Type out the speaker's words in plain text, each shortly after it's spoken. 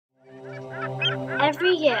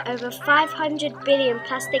Every year, over 500 billion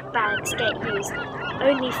plastic bags get used.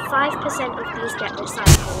 Only 5% of these get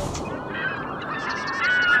recycled.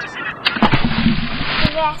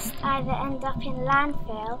 The rest either end up in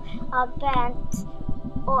landfill, are burnt,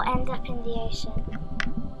 or end up in the ocean.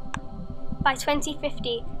 By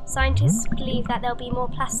 2050, scientists believe that there'll be more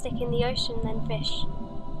plastic in the ocean than fish.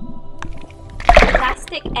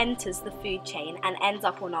 Plastic enters the food chain and ends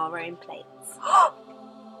up on our own plates.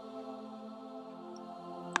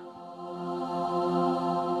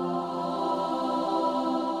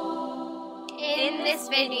 In this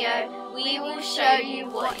video, we will show you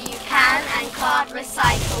what you can and can't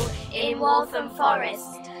recycle in Waltham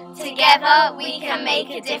Forest. Together, we can make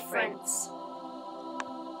a difference.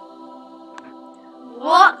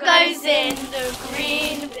 What goes in the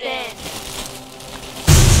green bin?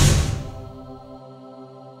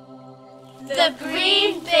 The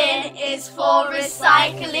green bin is for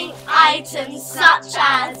recycling items such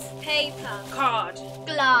as Paper, card,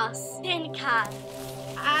 glass, tin cans,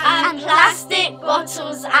 and plastic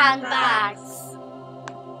bottles and bags.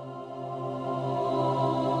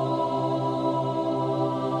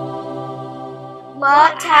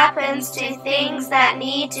 What happens to things that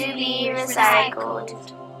need to be recycled?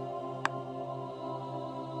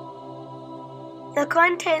 The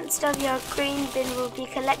contents of your green bin will be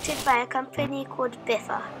collected by a company called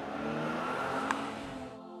Biffa.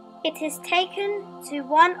 It is taken to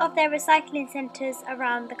one of their recycling centres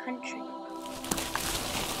around the country.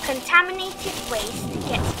 Contaminated waste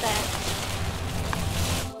gets burnt.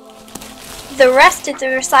 The rest of the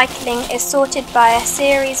recycling is sorted by a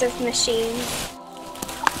series of machines.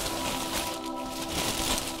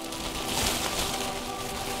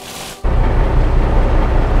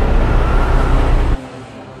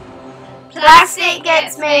 Plastic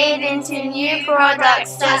gets made into new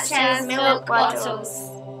products such as milk bottles.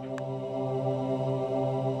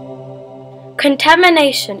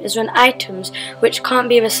 Contamination is when items which can't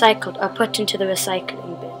be recycled are put into the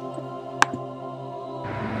recycling bin.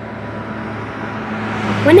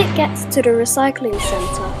 When it gets to the recycling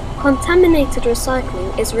centre, contaminated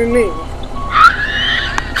recycling is removed.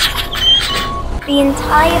 The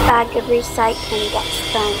entire bag of recycling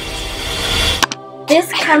gets burnt.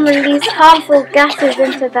 This can release harmful gases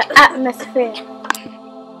into the atmosphere.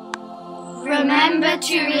 Remember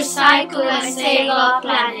to recycle and save our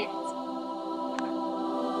planet.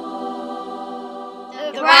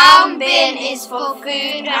 The brown bin is for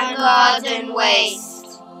food and garden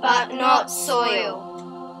waste, but not soil.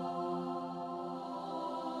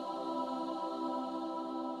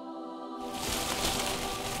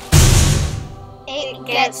 It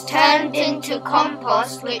gets turned into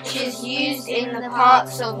compost, which is used in the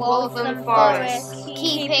parks of Waltham Forest,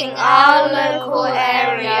 keeping our local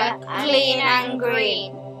area clean and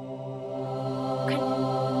green.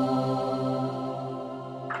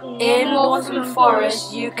 In Waltham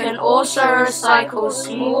Forest, you can also recycle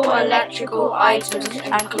small electrical items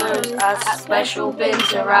and clothes as special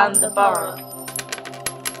bins around the borough.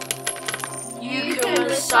 You can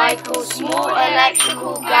recycle small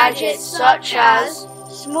electrical gadgets such as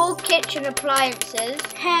Small kitchen appliances,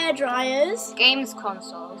 hair dryers, Games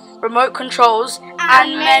consoles, remote controls,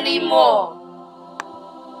 and many more.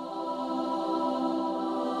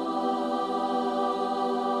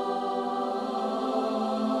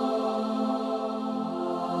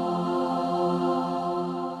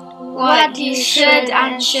 What you should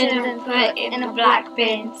and shouldn't put in the black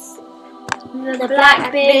bins. The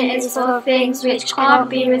black bin is for things which can't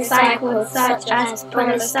be recycled, such as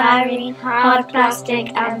polystyrene, hard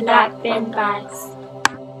plastic, and black bin bags.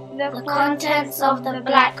 The contents of the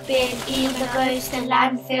black bin either goes to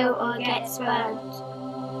landfill or gets burnt.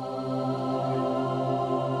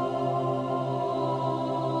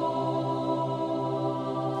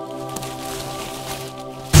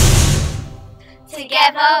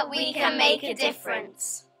 Together we can make a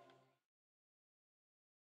difference.